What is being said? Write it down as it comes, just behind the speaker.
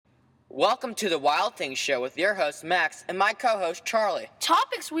Welcome to the Wild Things Show with your host Max and my co-host Charlie.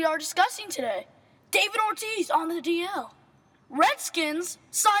 Topics we are discussing today. David Ortiz on the DL. Redskins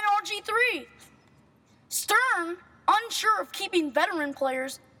sign RG3. Stern unsure of keeping veteran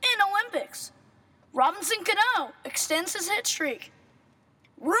players in Olympics. Robinson Cano extends his hit streak.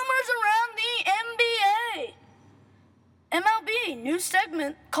 Rumors around the NBA. MLB new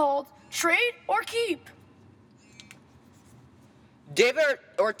segment called Trade or Keep. David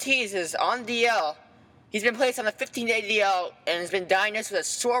Ortiz is on DL. He's been placed on a 15-day DL and has been diagnosed with a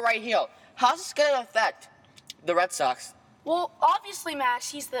sore right heel. How's this going to affect the Red Sox? Well, obviously, Max,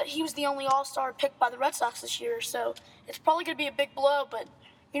 he was the only All-Star picked by the Red Sox this year, so it's probably going to be a big blow. But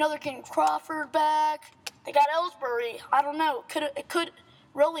they're getting Crawford back. They got Ellsbury. I don't know. It could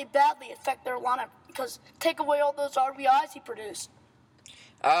really badly affect their lineup because take away all those RBIs he produced.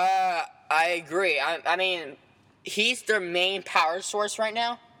 I agree. I mean, he's their main power source right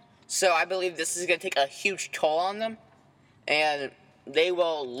now, so I believe this is going to take a huge toll on them, and they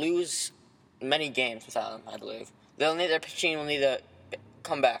will lose many games without him, I believe. Their pitching will need to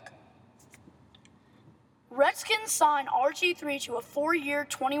come back. Redskins sign RG3 to a 4-year,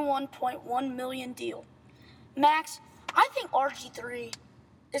 $21.1 million deal. Max, I think RG3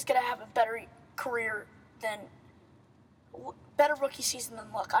 is going to have a better rookie season than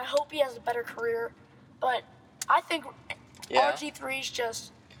Luck. I hope he has a better career, but I think RG3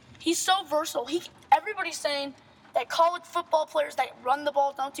 is he's so versatile. Everybody's saying that college football players that run the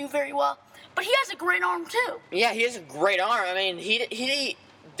ball don't do very well, but he has a great arm too. Yeah, he has a great arm. I mean, he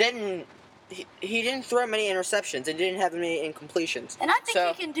didn't throw many interceptions and didn't have many incompletions. And I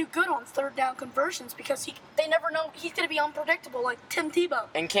think he can do good on third down conversions because they never know he's going to be unpredictable like Tim Tebow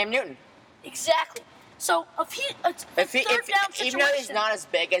and Cam Newton. Exactly. So even though he's not as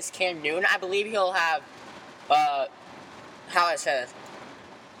big as Cam Newton, I believe he'll have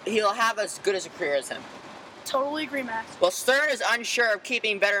he'll have as good as a career as him. Totally agree, Max. Well, Stern is unsure of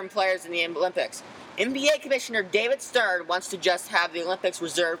keeping veteran players in the Olympics. NBA Commissioner David Stern wants to just have the Olympics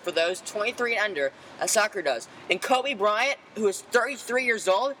reserved for those 23 and under, as soccer does. And Kobe Bryant, who is 33 years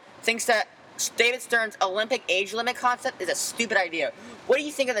old, thinks that David Stern's Olympic age limit concept is a stupid idea. What do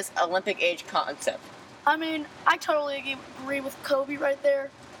you think of this Olympic age concept? I mean, I totally agree with Kobe right there.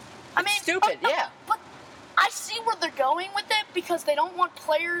 Stupid, yeah. But I see where they're going with it because they don't want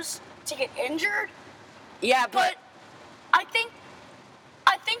players to get injured. Yeah, but I think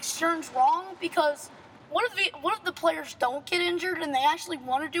Stern's wrong because what if the players don't get injured and they actually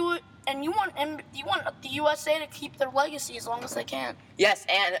want to do it, and you want the USA to keep their legacy as long as they can. Yes,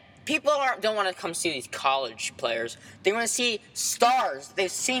 and people don't want to come see these college players. They want to see stars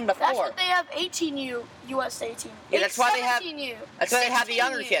they've seen before. That's what they have 18U USA team. Yeah, that's why they have. 17U, That's why they have the 16U.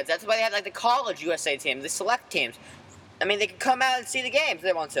 younger kids. That's why they have like the college USA team, the select teams. I mean, they can come out and see the games if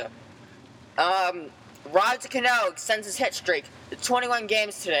they want to. Robinson Cano extends his hit streak to 21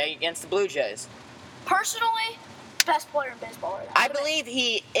 games today against the Blue Jays. Personally, best player in baseball right now. I believe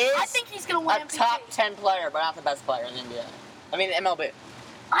he is. I think he's going to win a MVP. top 10 player, but not the best player in the NBA. I mean, the MLB.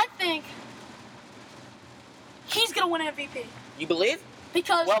 I think he's going to win MVP. You believe?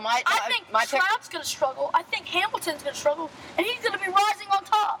 Because I think my Trout's going to struggle. I think Hamilton's going to struggle, and he's going to be rising on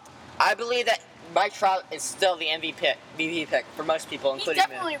top. I believe that Mike Trout is still the MVP pick for most people, He's including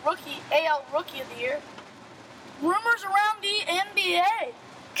definitely AL Rookie of the Year. Rumors around the NBA.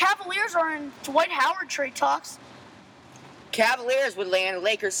 Cavaliers are in Dwight Howard trade talks. Cavaliers would land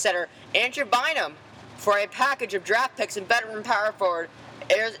Lakers center Andrew Bynum for a package of draft picks and veteran power forward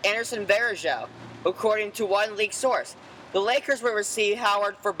Anderson Varejao, according to one league source. The Lakers would receive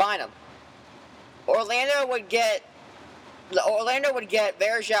Howard for Bynum. Orlando would get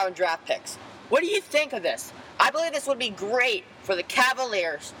Varejao and draft picks. What do you think of this? I believe this would be great for the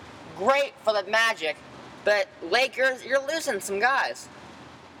Cavaliers, great for the Magic, but Lakers, you're losing some guys.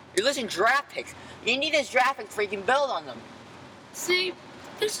 You're losing draft picks. You need those draft picks before you can build on them. See,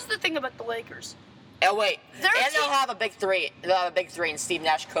 this is the thing about the Lakers. Oh wait, they'll have a big three. They'll have a big three in Steve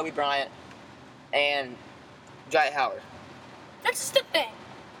Nash, Kobe Bryant, and Dwight Howard. That's just the thing.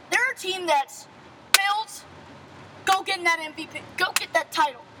 They're a team that's built. Go get that MVP. Go get that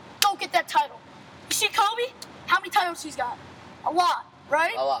title. Go get that title. You see Kobe? How many titles he's got? A lot,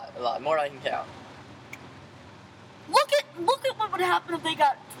 right? A lot. More than I can count. Look at what would happen if they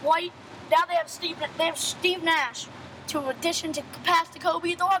got Dwight. Now they have Steve Nash. To addition to past to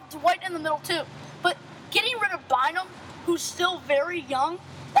Kobe, they'll have Dwight in the middle too. But getting rid of Bynum, who's still very young,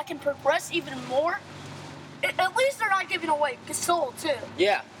 that can progress even more. At least they're not giving away Gasol too.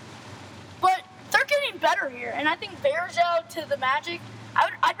 Yeah. But they're getting better here, and I think Varejao to the Magic.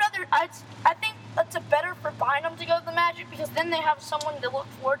 I think that's a better for Bynum to go to the Magic because then they have someone to look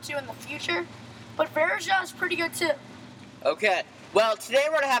forward to in the future. But Varejao is pretty good too. Okay. Well, today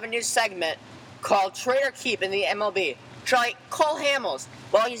we're going to have a new segment called Trade or Keep in the MLB. Charlie, Cole Hamels.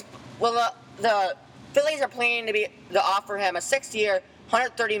 The Phillies are planning to offer him a 6-year,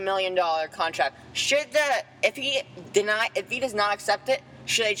 $130 million contract. If he does not accept it,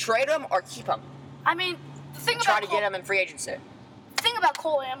 should they trade him or keep him? I mean, the thing Try about to get him in free agency. The thing about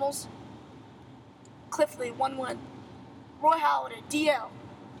Cole Hamels, Cliff Lee, 1 win. Roy Halladay, DL.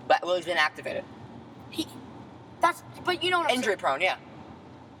 But he's been activated. But you know what I'm Injury saying. prone, yeah.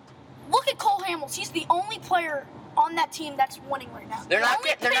 Look at Cole Hamels. He's the only player on that team that's winning right now. They're not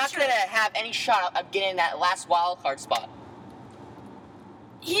going to have any shot of getting that last wild card spot.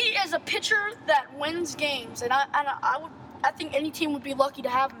 He is a pitcher that wins games, and I think any team would be lucky to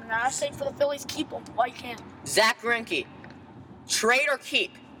have him. And I say for the Phillies, keep him while you can. Zach Greinke, trade or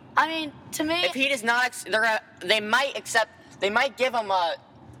keep? I mean, to me, if he does not, they might accept. They might give him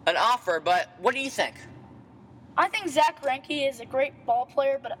an offer. But what do you think? I think Zach Greinke is a great ball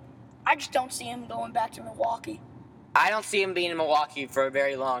player, but I just don't see him going back to Milwaukee. I don't see him being in Milwaukee for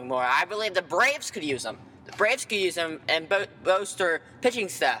very long more. I believe the Braves could use him. The Braves could use him and boast their pitching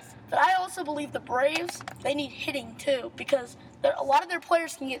staff. But I also believe the Braves, they need hitting too, because a lot of their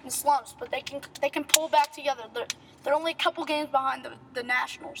players can get in slumps, but they can pull back together. They're only a couple games behind the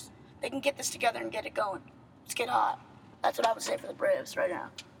Nationals. They can get this together and get it going. Let's get hot. That's what I would say for the Braves right now.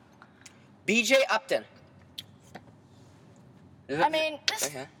 B.J. Upton. I mean,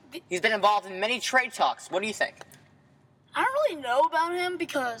 he's been involved in many trade talks. What do you think? I don't really know about him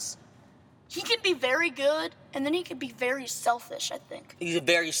because he can be very good, and then he can be very selfish, I think. He's a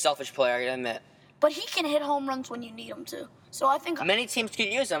very selfish player, I admit. But he can hit home runs when you need him to. So I think many teams could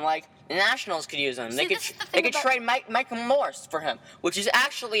use him, like the Nationals could use him. See, they could trade Michael Morse for him, which is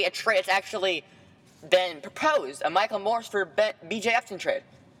actually a trade. It's actually been proposed, a Michael Morse for B.J. Upton trade.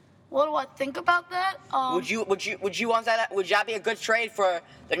 What do I think about that? Would you want that? Would that be a good trade for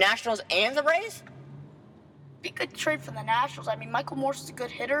the Nationals and the Rays? Be a good trade for the Nationals. I mean, Michael Morse is a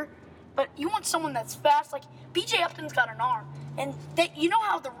good hitter, but you want someone that's fast. Like B.J. Upton's got an arm, and you know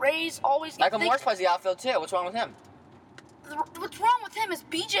how the Rays always. Michael Morse plays the outfield too. What's wrong with him? What's wrong with him is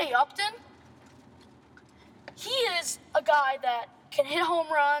B.J. Upton. He is a guy that can hit home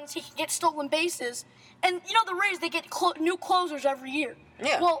runs. He can get stolen bases, and you know the Rays, they get new closers every year.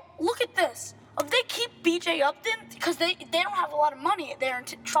 Yeah. Well, look at this. If they keep B.J. Upton, because they don't have a lot of money there in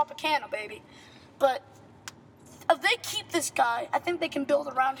Tropicana, baby, but if they keep this guy, I think they can build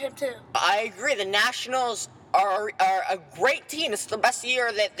around him too. I agree. The Nationals are a great team. This is the best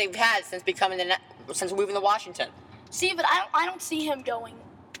year that they've had since moving to Washington. See, but I don't see him going.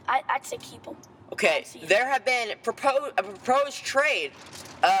 I'd say keep him. Okay, there have been proposed trade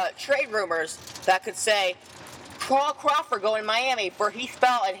rumors that could say Carl Crawford going to Miami for Heath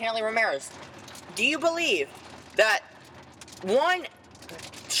Bell and Hanley Ramirez. Do you believe that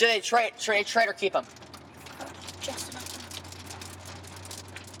should they trade or keep him? Justin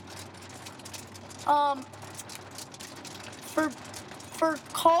for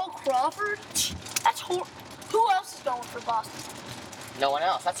Carl Crawford, that's horrible. Who else is going for Boston? No one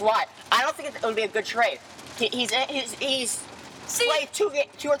else. That's why I don't think it would be a good trade. He's played 2 or 3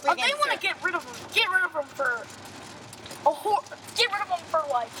 games. If they want to get rid of him for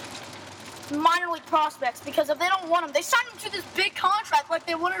like minor league prospects, because if they don't want him, they signed him to this big contract like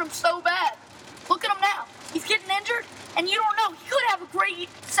they wanted him so bad. Look at him now. He's getting injured, and you don't know. He could have a great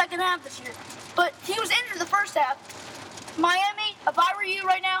second half this year, but he was injured the first half. Miami, if I were you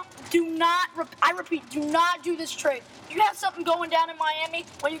right now, do not do this trade. You have something going down in Miami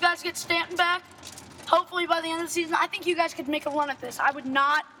when you guys get Stanton back. Hopefully by the end of the season, I think you guys could make a run at this. I would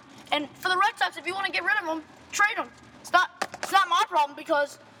not. And for the Red Sox, if you want to get rid of him, trade him. It's not my problem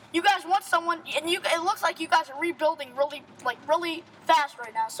because you guys want someone, and it looks like you guys are rebuilding really fast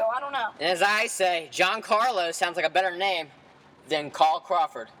right now. So I don't know. And as I say, John Carlos sounds like a better name than Carl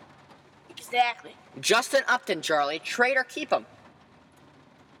Crawford. Exactly. Justin Upton, Charlie, trade or keep him?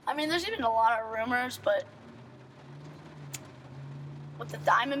 I mean, there's even a lot of rumors, but with the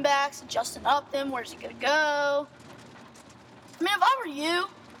Diamondbacks, Justin Upton, where's he gonna go? I mean, if I were you,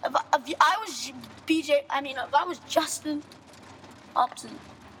 if I was Justin Upton,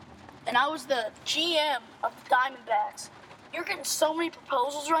 and I was the GM of the Diamondbacks, you're getting so many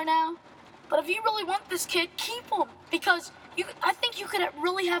proposals right now. But if you really want this kid, keep him, because I think you could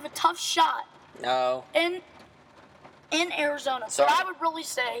really have a tough shot. No. In Arizona. Sorry. But I would really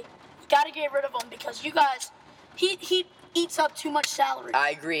say you got to get rid of him because you guys, he eats up too much salary. I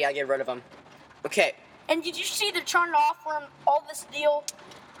agree. I get rid of him. Okay. And did you see they're trying to offer him all this deal?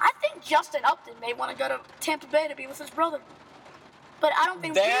 I think Justin Upton may want to go to Tampa Bay to be with his brother. But I don't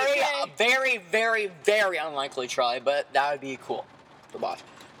think Very unlikely, Charlie, but that would be cool to watch.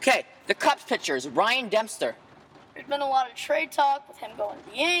 Okay, the Cubs pitchers, Ryan Dempster. There's been a lot of trade talk with him going to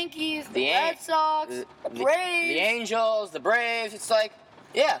the Yankees, the Red Sox, the Braves. The Angels, the Braves. It's like,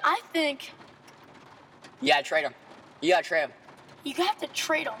 yeah. I think You gotta trade him. You have to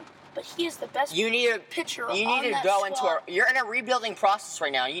trade him, but he is the best pitcher You on need to that go squad. you're in a rebuilding process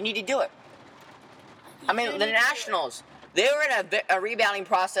right now. You need to do it. I mean, the Nationals, they were in a rebounding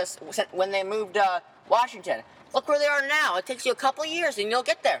process when they moved Washington. Look where they are now. It takes you a couple of years and you'll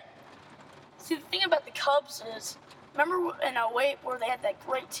get there. See, the thing about the Cubs is, remember in 08 where they had that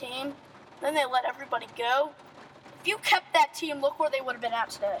great team? Then they let everybody go? If you kept that team, look where they would have been at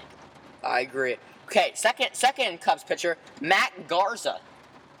today. I agree. Okay, second Cubs pitcher, Matt Garza.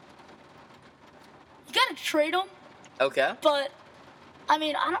 You got to trade him, Okay. but, I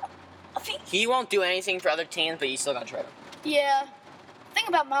mean, I think, He won't do anything for other teams, but you still gotta trade him. yeah. The thing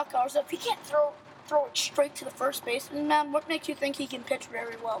about Matt Garza, if he can't throw it straight to the first baseman, man, what makes you think he can pitch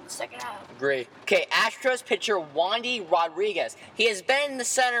very well in the second half? Agree. Okay, Astros pitcher Wandy Rodriguez. He has been in the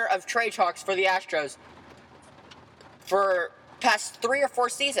center of trade talks for the Astros for past 3 or 4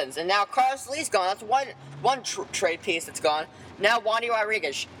 seasons, and now Carlos Lee's gone. That's one trade piece that's gone. Now Wandy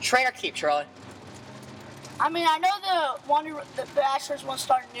Rodriguez, trade or keep, Charlie? I mean, I know the Astros want to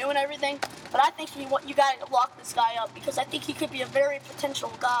start new and everything, but I think you got to lock this guy up because I think he could be a very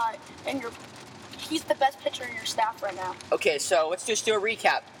potential guy, and he's the best pitcher in your staff right now. Okay, so let's just do a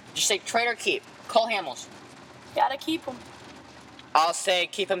recap. Just say trade or keep. Cole Hamels. Gotta keep him. I'll say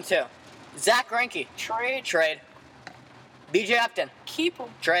keep him too. Zach Greinke. Trade. Trade. BJ Upton. Keep him.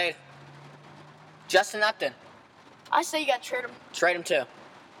 Trade. Justin Upton. I say you gotta trade him. Trade him too.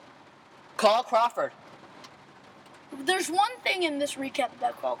 Carl Crawford. There's one thing in this recap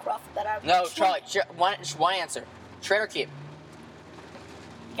about Carl Crawford that I No, Charlie. Just one answer. Trade or keep.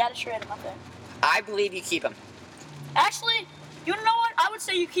 You gotta trade him, I think. I believe you keep him. Actually, you know what? I would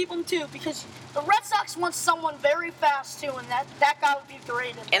say you keep him too because the Red Sox want someone very fast too, and that guy would be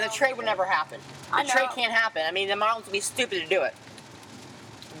great. And the trade would never happen. I The know. trade can't happen. I mean, the Marlins would be stupid to do it.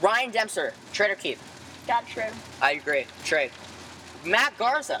 Ryan Dempster. Trade or keep. Gotta trade him. I agree. Trade. Matt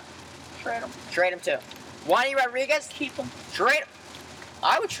Garza. Trade him. Trade him too. Wandy Rodriguez. Keep him. Trade.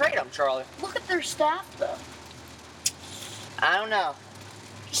 I would trade him, Charlie. Look at their staff though. I don't know.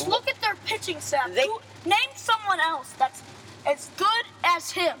 Just look at their pitching staff. They- Name someone else that's as good as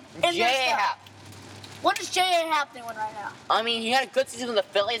him in their J.A. staff. Happ. What is J.A. Happ doing right now? I mean, he had a good season with the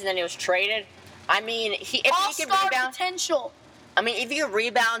Phillies, and then he was traded. I mean, if he could All-star rebound, potential. I mean, if he could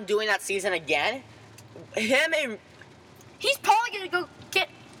rebound doing that season again, him and He's probably gonna go get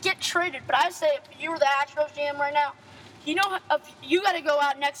traded. But I say if you were the Astros GM right now, you know you got to go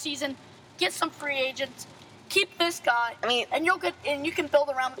out next season, get some free agents, keep this guy. I mean, and you can build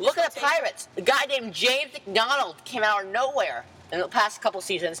around. look at the rotation. Pirates. A guy named James McDonald came out of nowhere in the past couple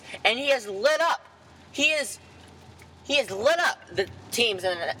seasons, and he has lit up. He has lit up the teams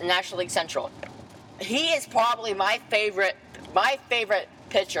in the National League Central. He is probably my favorite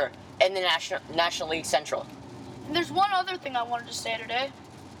pitcher in the National League Central. And there's one other thing I wanted to say today.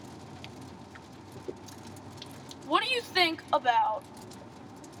 What do you think about?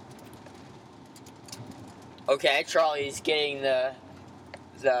 Okay, Charlie's getting the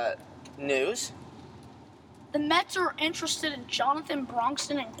news. The Mets are interested in Jonathan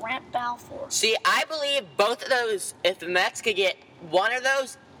Bronxton and Grant Balfour. See, I believe both of those, if the Mets could get one of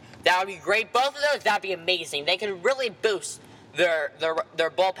those, that would be great. Both of those, that would be amazing. They could really boost their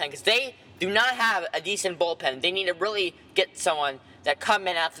bullpen because they do not have a decent bullpen. They need to really get someone that come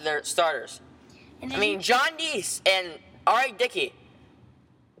in after their starters. And I mean, John Deese and R.A. Dickey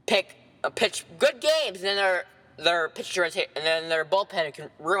pitch good games, and then their pitcher and then their bullpen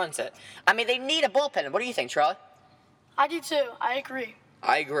ruins it. I mean, they need a bullpen. What do you think, Charlie? I do too. I agree.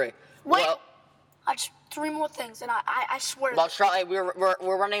 I agree. Wait, Well, I just 3 more things, and I swear. well, Charlie, we're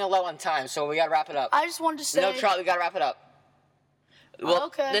running low on time, so we gotta wrap it up. I just wanted to say. No, Charlie, we gotta wrap it up. Well,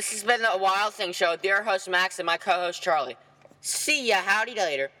 Okay. This has been a Wild Thing Show. Dear host Max and my co-host Charlie. See ya. Howdy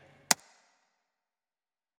later.